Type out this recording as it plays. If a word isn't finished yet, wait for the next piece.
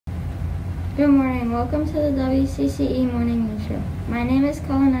Good morning. Welcome to the WCCE Morning News Show. My name is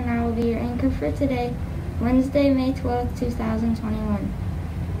Colin and I will be your anchor for today, Wednesday, May 12th, 2021.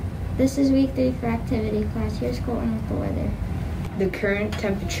 This is week 3 for activity class. Here's Colton with the weather. The current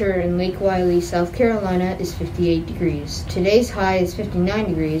temperature in Lake Wylie, South Carolina is 58 degrees. Today's high is 59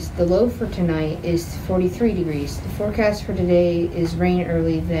 degrees. The low for tonight is 43 degrees. The forecast for today is rain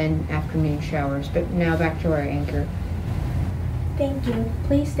early, then afternoon showers. But now back to our anchor. Thank you.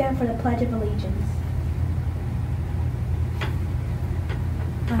 Please stand for the Pledge of Allegiance.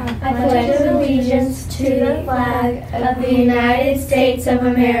 I pledge allegiance to the flag of the United States of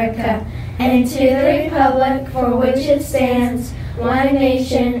America and to the republic for which it stands, one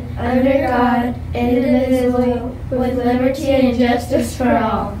nation, under God, indivisible, with liberty and justice for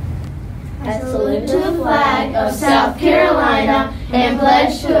all. I salute to the flag of South Carolina and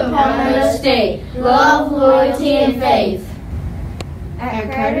pledge to upon the state love, loyalty, and faith.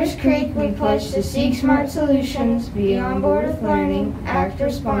 At Carter's Creek, we pledge to seek smart solutions, be on board with learning, act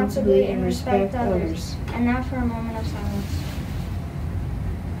responsibly, and respect others. And now for a moment of silence.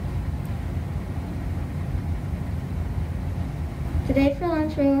 Today for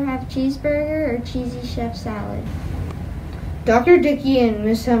lunch we will have cheeseburger or cheesy chef salad. Dr. Dickey and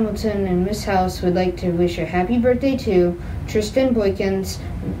Miss Hamilton and Miss House would like to wish a happy birthday to Tristan Boykins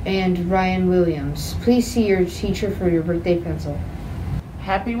and Ryan Williams. Please see your teacher for your birthday pencil.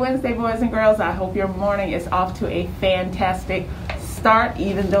 Happy Wednesday, boys and girls. I hope your morning is off to a fantastic start.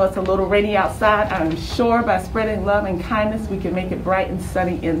 Even though it's a little rainy outside, I'm sure by spreading love and kindness, we can make it bright and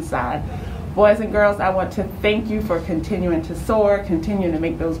sunny inside. Boys and girls, I want to thank you for continuing to soar, continuing to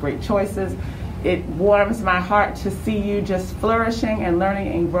make those great choices. It warms my heart to see you just flourishing and learning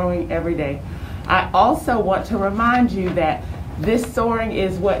and growing every day. I also want to remind you that this soaring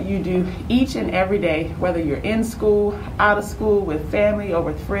is what you do each and every day, whether you're in school, out of school, with family, or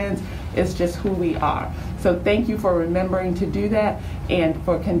with friends. It's just who we are. So thank you for remembering to do that and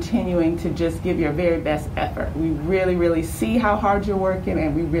for continuing to just give your very best effort. We really, really see how hard you're working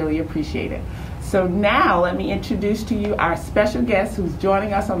and we really appreciate it. So now let me introduce to you our special guest who's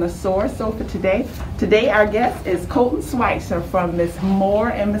joining us on the Soar Sofa today. Today our guest is Colton Schweitzer from Miss Moore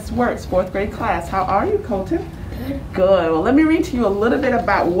and Miss Wertz 4th grade class. How are you, Colton? Good. Well, let me read to you a little bit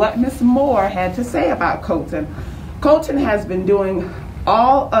about what Miss Moore had to say about Colton. Colton has been doing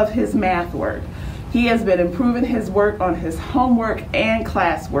all of his math work. He has been improving his work on his homework and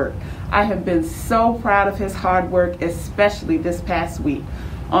classwork. I have been so proud of his hard work, especially this past week.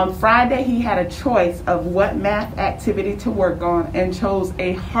 On Friday, he had a choice of what math activity to work on and chose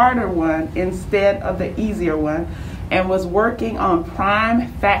a harder one instead of the easier one and was working on prime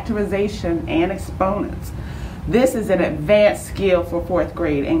factorization and exponents. This is an advanced skill for 4th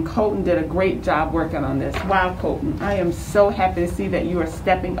grade, and Colton did a great job working on this. Wow, Colton, I am so happy to see that you are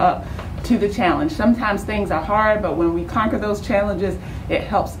stepping up to the challenge. Sometimes things are hard, but when we conquer those challenges, it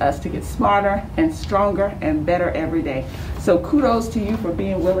helps us to get smarter and stronger and better every day. So kudos to you for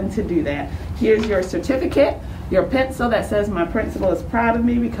being willing to do that. Here's your certificate, your pencil that says my principal is proud of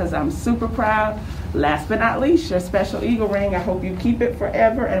me because I'm super proud. Last but not least, your special eagle ring. I hope you keep it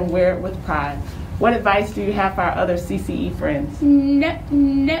forever and wear it with pride. What advice do you have for our other CCE friends?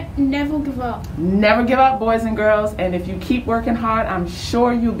 Never give up. Never give up, boys and girls. And if you keep working hard, I'm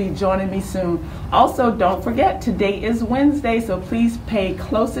sure you'll be joining me soon. Also, don't forget, today is Wednesday, so please pay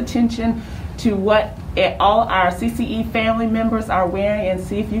close attention to what all our CCE family members are wearing and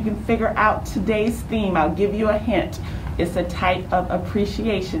see if you can figure out today's theme. I'll give you a hint. It's a type of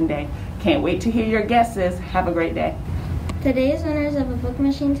appreciation day. Can't wait to hear your guesses. Have a great day. Today's winners of a book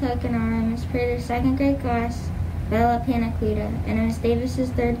machine token are Miss Prater's 2nd grade class, Bella Panaclita, and Miss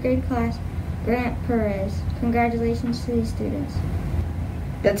Davis's 3rd grade class, Grant Perez. Congratulations to these students.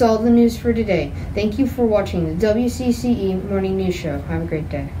 That's all the news for today. Thank you for watching the WCCE Morning News Show. Have a great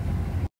day.